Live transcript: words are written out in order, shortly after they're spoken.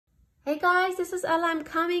Hey guys, this is Ella. I'm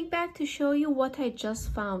coming back to show you what I just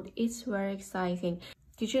found. It's very exciting.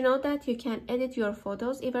 Did you know that you can edit your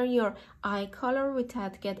photos, even your eye color,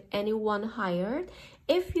 without get anyone hired?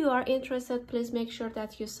 If you are interested, please make sure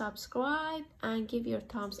that you subscribe and give your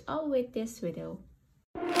thumbs up with this video.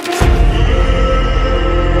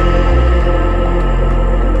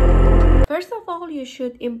 First of all, you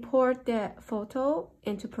should import the photo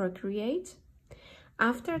into Procreate.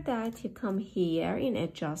 After that, you come here in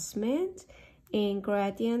adjustment, in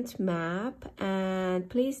gradient map, and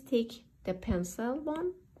please take the pencil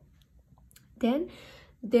one. Then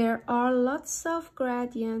there are lots of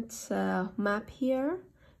gradient map here.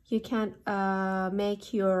 You can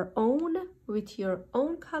make your own with your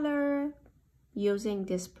own color using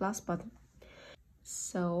this plus button.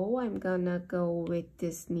 So I'm gonna go with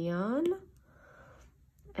this neon.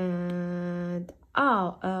 And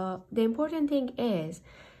the important thing is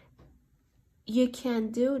you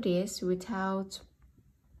can do this without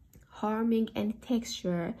harming any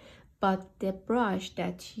texture, but the brush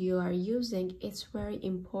that you are using is very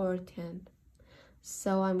important.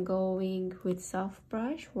 So I'm going with soft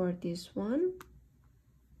brush for this one.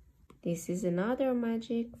 This is another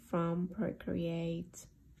magic from Procreate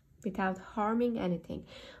without harming anything.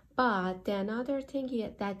 But the another thing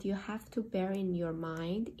that you have to bear in your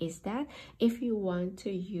mind is that if you want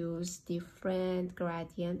to use different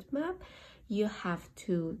gradient map, you have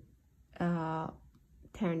to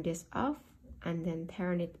turn this off and then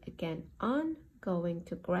turn it again on. Going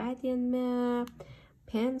to gradient map,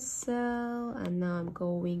 pencil, and now I'm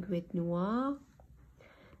going with noir.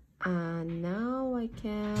 And now I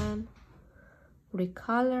can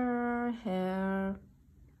recolor hair,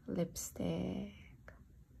 lipstick.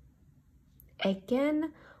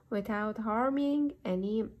 Again, without harming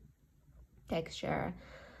any texture.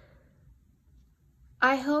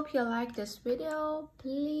 I hope you like this video.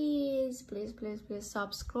 Please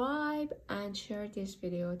subscribe and share this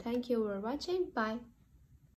video. Thank you for watching. Bye.